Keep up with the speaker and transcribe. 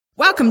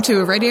Welcome to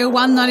a Radio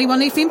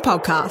 191 FM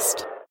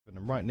podcast.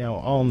 Right now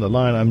on the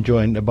line, I'm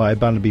joined by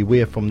Barnaby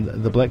Ware from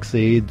the Black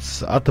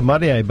Seeds.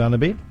 Atamaria,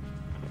 Barnaby.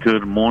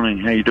 Good morning.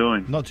 How you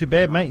doing? Not too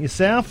bad, mate.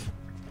 Yourself?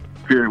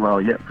 Very well.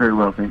 Yeah, very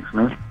well. Thanks,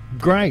 man.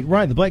 Great.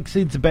 Right, the Black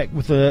Seeds are back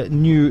with a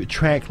new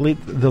track, Let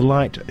the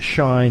Light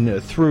Shine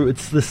Through.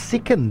 It's the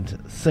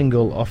second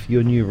single off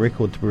your new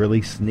record to be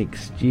released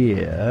next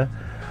year.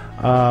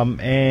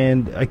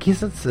 And I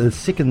guess it's the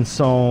second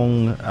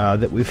song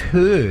that we've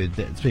heard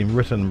that's been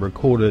written and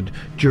recorded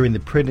during the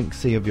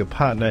pregnancy of your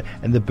partner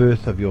and the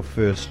birth of your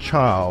first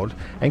child.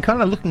 And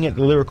kind of looking at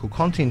the lyrical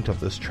content of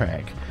this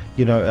track,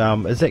 you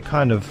know, is that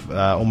kind of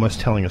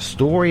almost telling a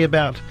story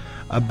about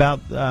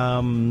the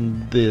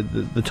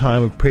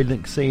time of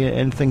pregnancy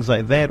and things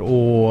like that,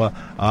 or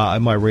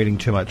am I reading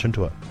too much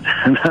into it?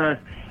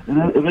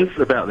 No, it is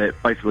about that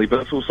basically, but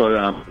it's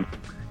also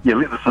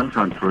let the sun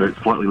shine through.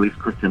 It's slightly less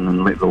Christian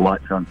than let the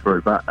light shine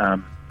through. But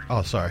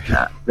oh, sorry,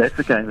 that's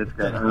okay. That's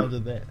okay. I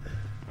did that.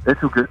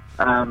 That's all good.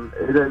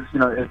 It is,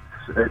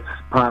 it's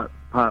part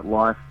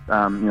life,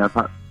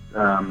 part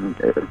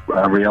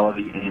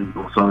reality, and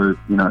also,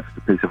 it's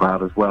a piece of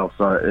art as well.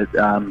 So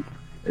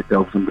it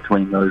delves in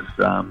between those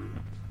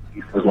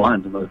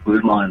lines and those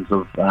blue lines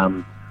of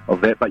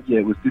that. But yeah,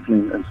 it was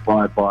definitely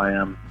inspired by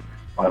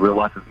real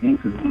life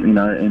events,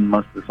 and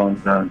most of the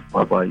songs are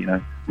inspired by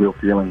real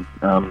feelings.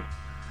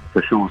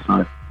 For sure,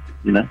 so,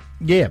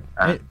 Yeah,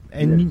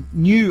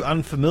 new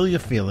unfamiliar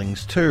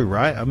feelings too,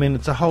 right? I mean,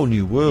 it's a whole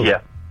new world.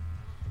 Yeah.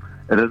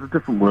 It is a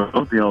different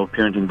world, the old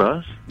parenting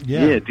buzz.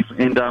 Yeah.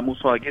 Definitely. And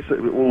also, I guess it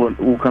all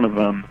kind of,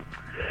 it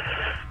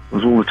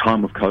was all the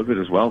time of COVID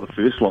as well, the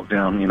first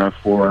lockdown,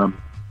 for,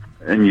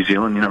 in New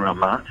Zealand, around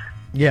March.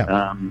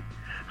 Yeah.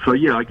 So,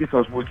 yeah, I guess I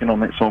was working on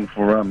that song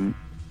for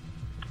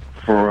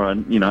a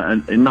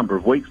number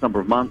of weeks, number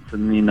of months,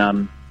 and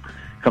then,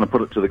 kind of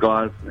put it to the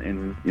guys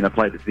and,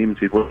 played it to them and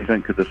said, what do you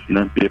think? Could this,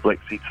 be a Black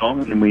Seed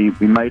song? And we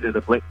made it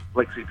a Black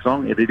Seed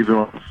song, added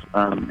everyone's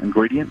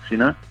ingredients,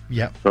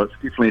 Yeah. So it's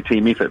definitely a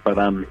team effort, but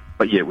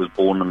yeah, it was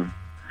born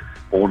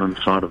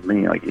inside of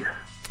me, I guess.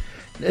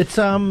 It's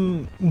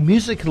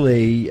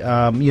musically,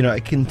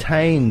 it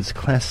contains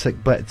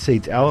classic Black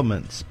Seeds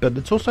elements, but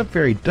it's also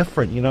very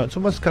different. It's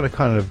almost got a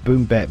kind of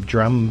boom bap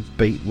drum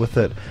beat with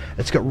it.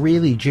 It's got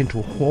really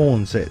gentle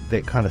horns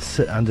that kind of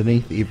sit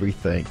underneath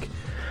everything.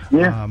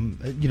 Yeah.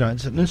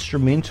 It's an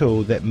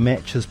instrumental that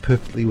matches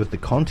perfectly with the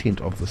content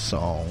of the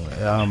song.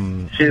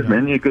 Cheers,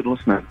 man. You're a good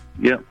listener.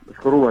 Yeah, it's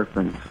got all those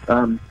things.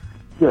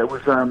 It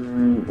was,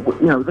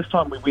 this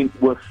time we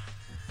went with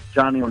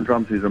Johnny on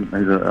drums, who's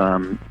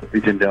a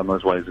legend down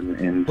those ways,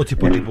 and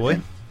Otipoti boy.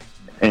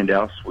 And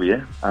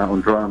elsewhere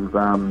on drums.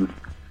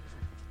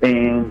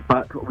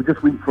 But we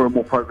just went for a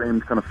more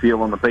programmed kind of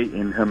feel on the beat,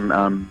 and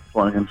him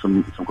throwing in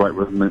some great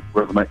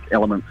rhythmic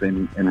elements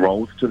and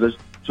rolls to it.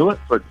 So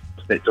it's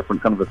that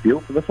different kind of a feel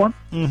for this one,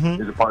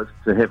 as opposed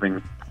to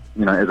having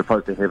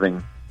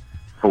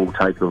full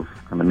take of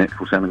kind of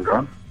natural sounding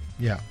drum.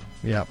 Yeah.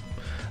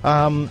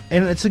 And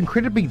it's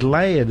incredibly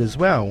layered as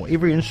well.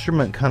 Every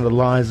instrument kind of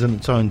lies in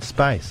its own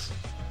space.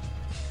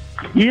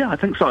 Yeah, I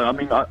think so. I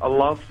mean, I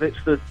love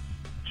that's the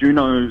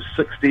Juno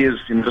 60 is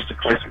just a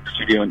classic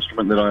studio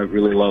instrument that I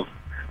really love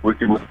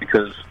working with,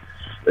 because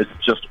it's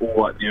just all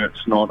right there.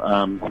 It's not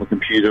on the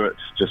computer.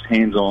 It's just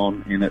hands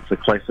on, and it's a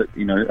classic,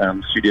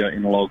 studio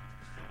analog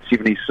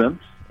 70s synth,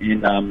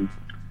 and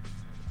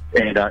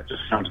it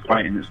just sounds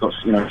great, and it's got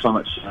so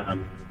much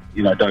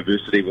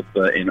diversity with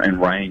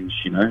and range,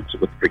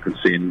 with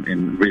frequency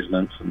and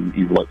resonance and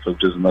envelope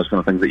filters and those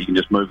kind of things that you can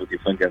just move with your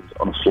finger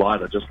on a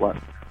slider, just like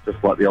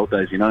the old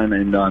days,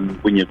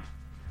 and when you're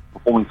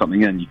performing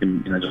something in, you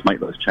can just make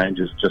those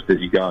changes just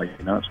as you go.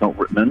 It's not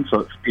written in,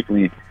 so it's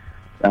definitely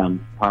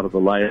part of the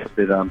layers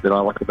that I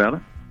like about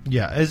it.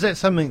 Yeah, is that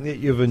something that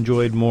you've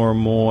enjoyed more and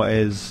more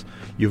as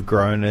you've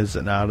grown as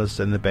an artist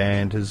and the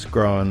band has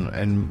grown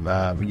and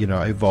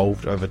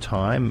evolved over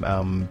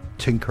time,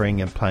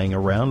 tinkering and playing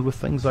around with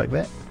things like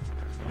that?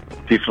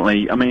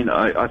 Definitely. I mean,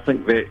 I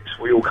think that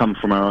we all come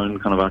from our own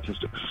kind of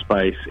artistic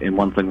space, and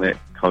one thing that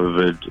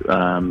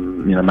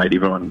COVID, made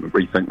everyone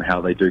rethink how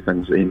they do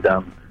things, and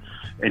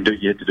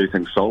you had to do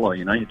things solo.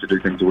 You had to do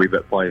things a wee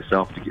bit by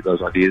yourself to get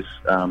those ideas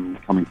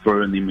coming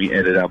through, and then we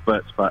added our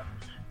bits, but.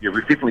 Yeah,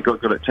 we've definitely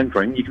got good at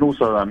tinkering. You can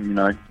also,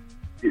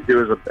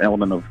 there is an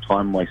element of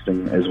time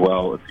wasting as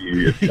well if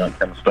you don't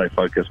kind of stay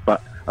focused.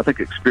 But I think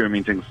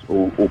experimenting's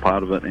all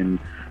part of it, and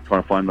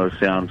trying to find those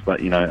sounds.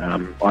 But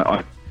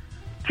I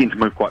tend to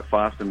move quite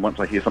fast, and once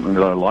I hear something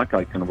that I like,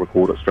 I kind of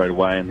record it straight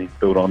away and then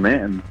build on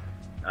that. And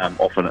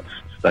often it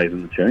stays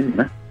in the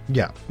tune,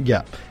 Yeah,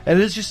 and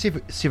it is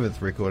your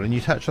seventh record, and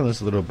you touched on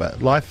this a little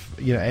bit. Life,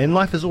 and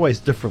life is always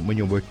different when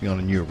you're working on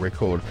a new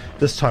record.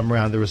 This time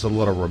around, there is a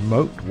lot of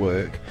remote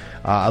work,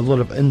 a lot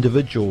of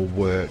individual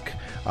work,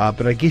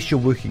 but I guess you're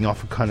working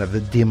off a kind of a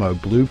demo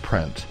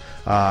blueprint,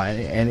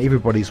 and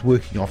everybody's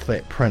working off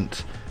that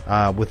print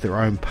with their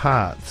own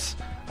parts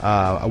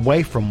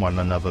away from one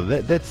another.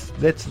 That's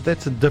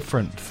a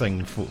different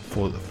thing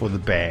for the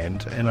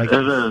band, and I guess,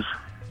 it is.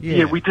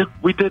 Yeah, we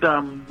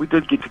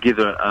did get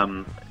together.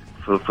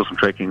 for some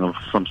tracking of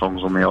some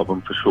songs on the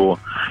album for sure,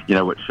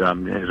 which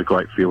has a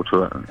great feel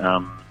to it.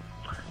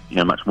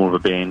 Much more of a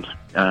band,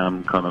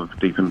 kind of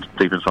deep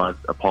inside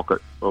a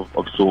pocket of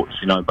sorts,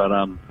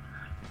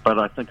 but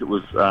I think it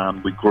was,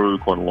 we grew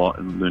quite a lot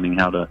in learning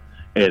how to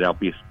add our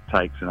best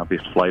takes and our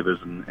best flavours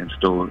and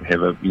still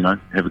have a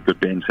good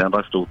band sound.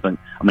 I still think,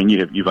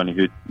 you've only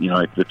heard,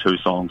 the two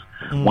songs.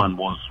 One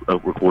was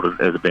recorded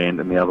as a band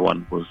and the other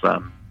one was,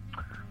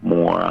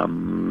 more,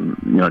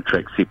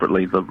 tracked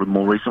separately, the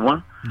more recent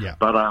one. Yeah.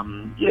 But,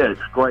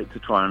 it's great to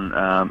try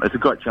and, it's a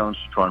great challenge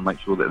to try and make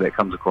sure that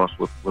comes across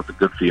with a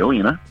good feel,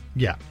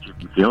 Yeah.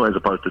 Feel, as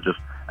opposed to just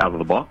out of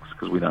the box,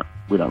 because we don't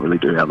really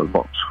do out of the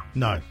box.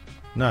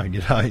 No,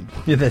 you don't.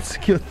 Yeah, that's a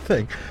good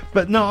thing.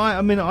 But no,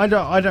 I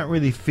don't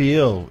really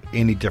feel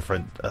any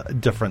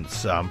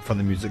difference from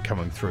the music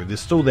coming through.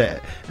 There's still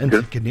that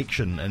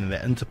interconnection and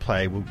that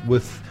interplay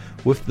with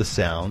the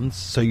sounds.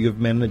 So you've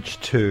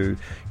managed to,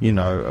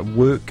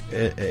 work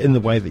in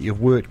the way that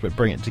you've worked, but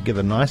bring it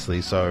together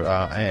nicely. So,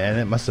 and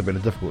it must have been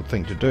a difficult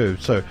thing to do.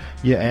 So,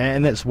 yeah,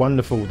 and that's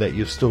wonderful that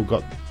you've still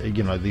got,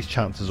 these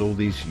chances all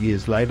these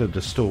years later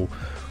to still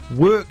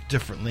work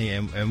differently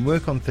and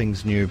work on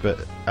things new, but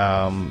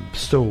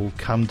still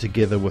come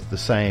together with the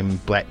same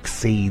Black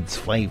Seeds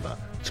flavour.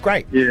 It's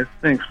great. Yeah,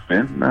 thanks,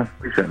 man. No,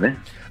 appreciate that.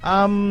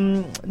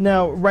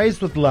 Now,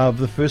 Raised with Love,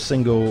 the first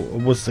single,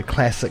 was the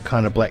classic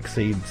kind of Black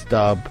Seeds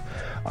dub.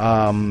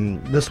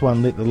 This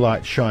one, Let the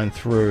Light Shine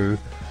Through.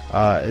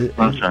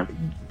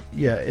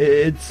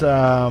 It's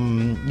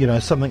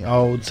something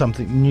old,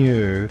 something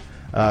new.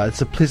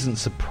 It's a pleasant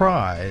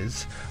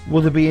surprise.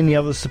 Will there be any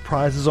other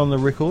surprises on the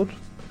record?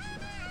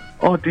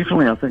 Oh,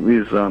 definitely. I think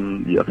there's. I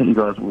think you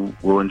guys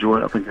will enjoy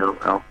it. I think our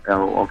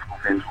old school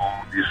fans will.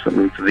 There's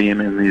something for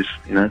them, and there's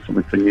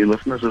something for new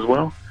listeners as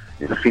well.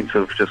 In a sense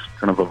of just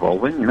kind of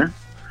evolving, as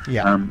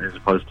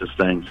opposed to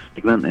staying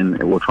stagnant,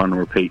 and we're trying to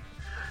repeat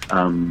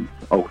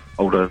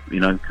older,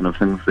 kind of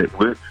things that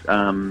work.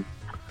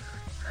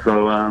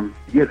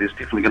 There's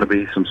definitely going to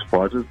be some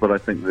surprises, but I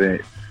think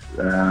that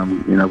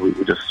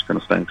we're just kind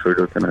of staying true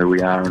to kind of who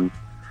we are,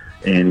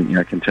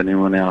 and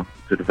continuing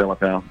to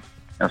develop our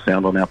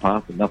sound on our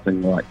path, and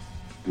nothing like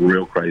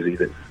real crazy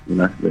that's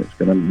that's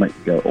going to make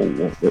you go, oh,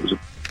 well, that was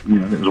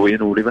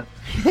weird or whatever.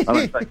 I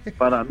don't think,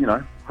 but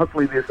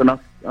hopefully there's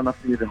enough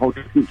for you to hold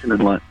your attention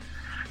and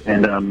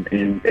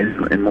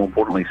more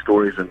importantly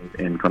stories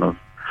and kind of,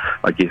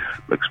 I guess,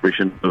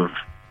 expression of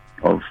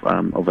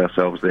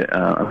ourselves that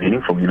are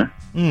meaningful.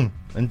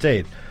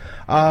 Indeed.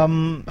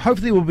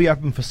 Hopefully we'll be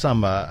open for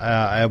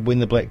summer when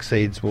the Black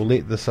Seeds will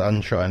let the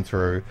sun shine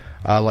through,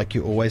 like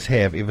you always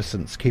have ever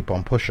since Keep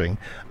On Pushing,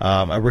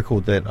 a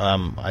record that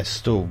I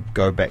still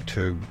go back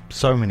to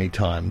so many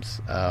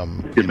times.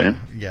 Good man.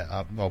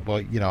 Yeah. How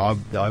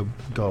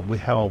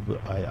old?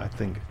 I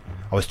think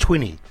I was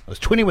 20. I was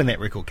 20 when that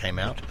record came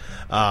out,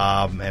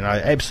 and I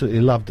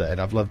absolutely loved it,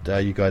 and I've loved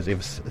you guys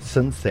ever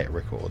since that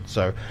record.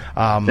 So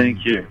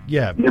thank you.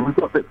 Yeah, we've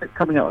got that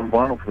coming out on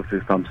vinyl for the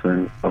first time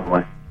soon, by the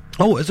way.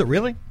 Oh, is it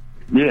really?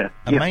 Yeah.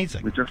 Amazing.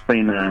 Yeah. We've just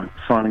been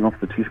signing off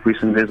the test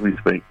pressings as we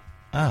speak.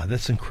 Ah,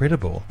 that's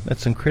incredible.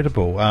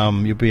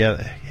 You'll be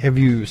have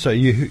you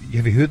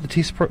heard the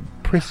test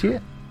press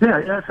yet? Yeah,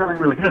 it's sounding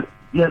really good.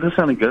 Yeah, it is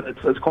sounding good.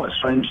 It's quite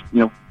strange,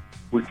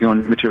 working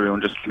on material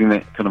and just getting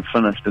that kind of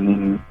finished,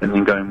 and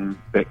then going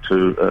back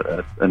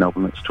to an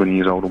album that's 20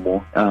 years old or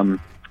more, and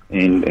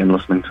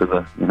listening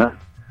to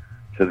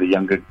the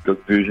younger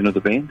version of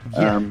the band.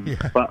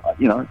 But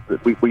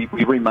we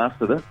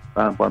remastered it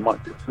by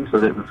Mike Gibson, so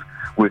that was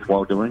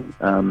worthwhile doing.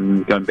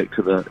 Going back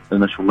to the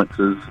initial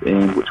mixes,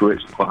 and which were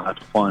actually quite hard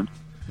to find,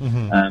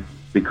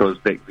 because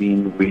back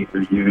then we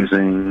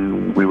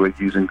were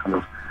using kind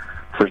of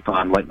first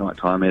time late night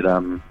time at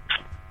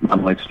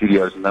Marmalade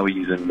Studios, and they were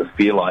using the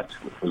Fairlight,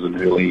 which was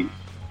an early,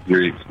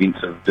 very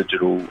expensive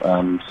digital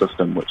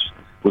system, which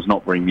was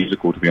not very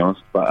musical, to be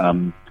honest. But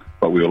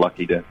we were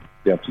lucky to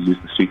be able to use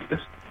the Studios.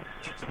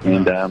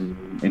 And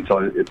so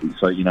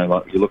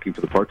like you're looking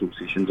for the Pro Tools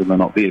sessions and they're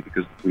not there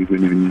because we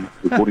weren't even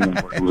recording on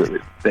Pro Tools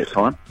at that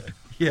time.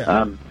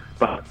 Yeah.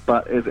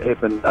 But as it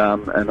happened,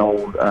 an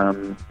old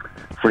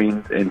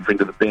friend of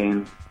the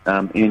band,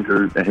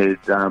 Andrew, had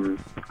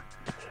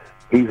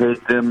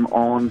them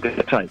on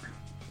that tape,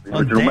 the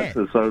original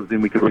mixes. So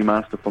then we could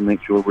remaster from the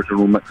actual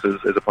original mixes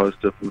as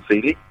opposed to from the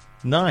CD.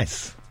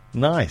 Nice.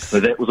 So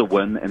that was a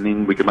win, and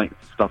then we could make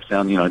stuff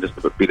sound, just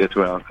a bit better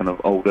to our kind of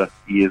older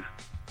ears.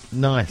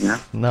 Nice. Yeah,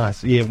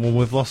 well,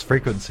 we've lost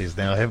frequencies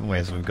now, haven't we,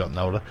 as we've gotten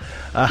older?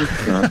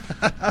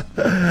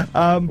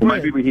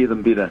 Maybe we hear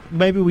them better.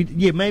 Maybe we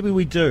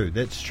do.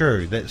 That's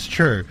true.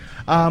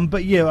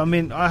 But yeah,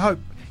 I hope,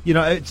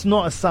 it's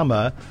not a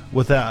summer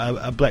without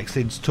a Black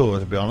Seeds tour,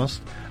 to be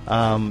honest.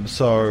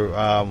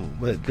 So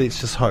let's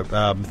just hope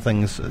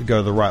things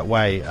go the right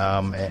way,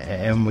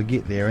 and we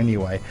get there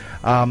anyway.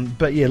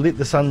 But yeah, Let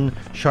the Sun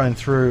Shine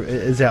Through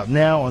is out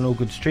now on all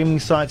good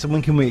streaming sites. And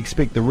when can we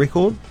expect the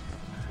record?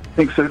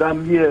 Thanks, so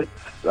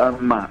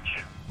it's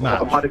March. It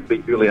might even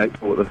be early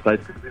April at this stage,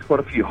 because there's quite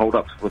a few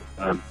hold-ups with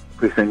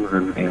pressings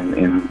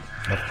and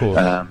of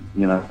course,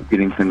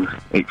 getting things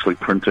actually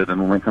printed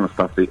and all that kind of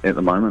stuff at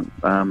the moment.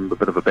 A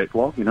bit of a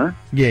backlog,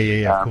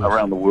 Yeah,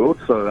 around the world.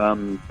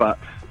 So, but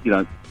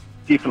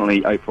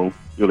definitely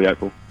early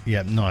April.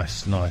 Yeah,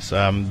 nice.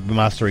 The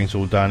mastering's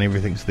all done,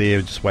 everything's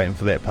there, just waiting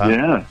for that part.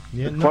 Yeah,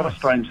 it's quite a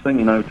strange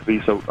thing, to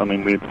be so. I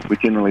mean, we're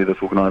generally this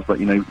organised, but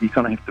you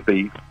kind of have to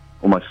be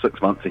almost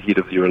 6 months ahead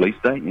of your release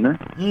date,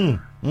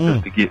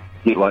 just to get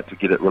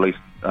it released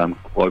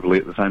globally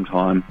at the same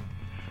time,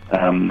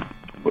 and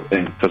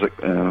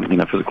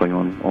physically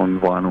on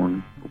vinyl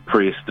and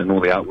pressed and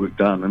all the artwork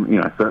done,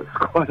 and so it's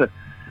quite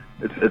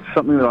it's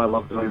something that I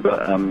love doing,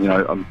 but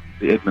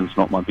the admin's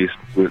not my best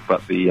work,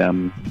 but the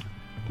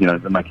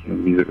making of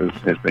music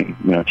has been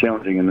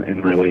challenging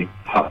and really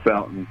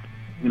heartfelt and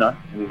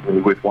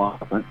really worthwhile,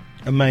 I think.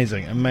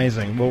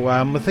 Amazing.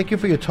 Well, thank you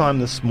for your time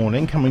this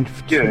morning, coming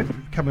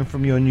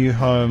from your new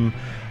home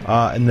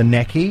in the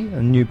Naki,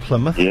 in New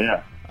Plymouth.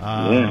 Yeah.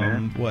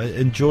 Well,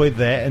 enjoy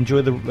that.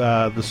 Enjoy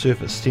the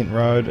surf at Stent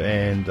Road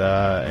and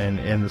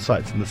the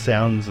sights and the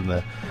sounds and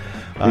the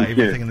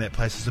everything in that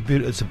place.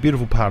 It's a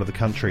beautiful part of the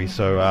country.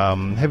 So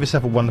have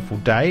yourself a wonderful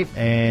day,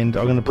 and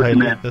I'm going to play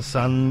Let the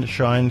Sun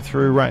Shine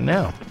Through right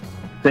now.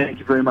 Thank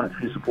you very much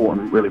for your support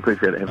and really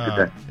appreciate it. Have a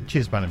good day.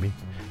 Cheers, Barnaby.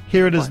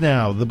 Here it is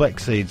now, the Black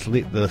Seeds,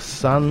 Let the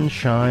Sun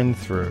Shine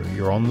Through.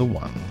 You're on the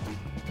one.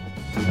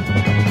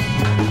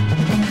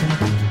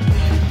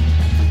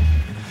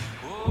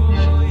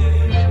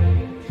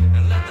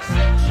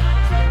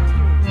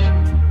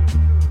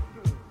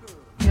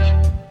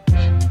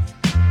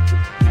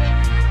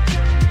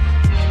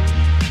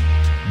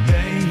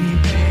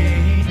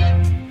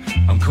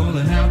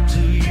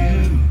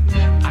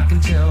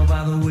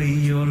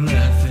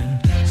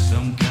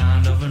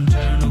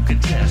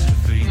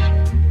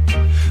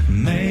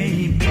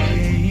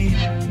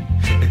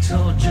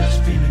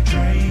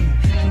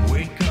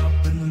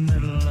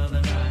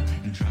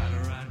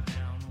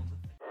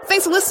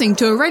 Thanks for listening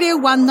to a Radio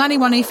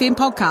 191 FM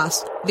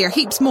podcast. There are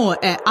heaps more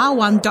at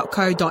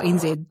r1.co.nz.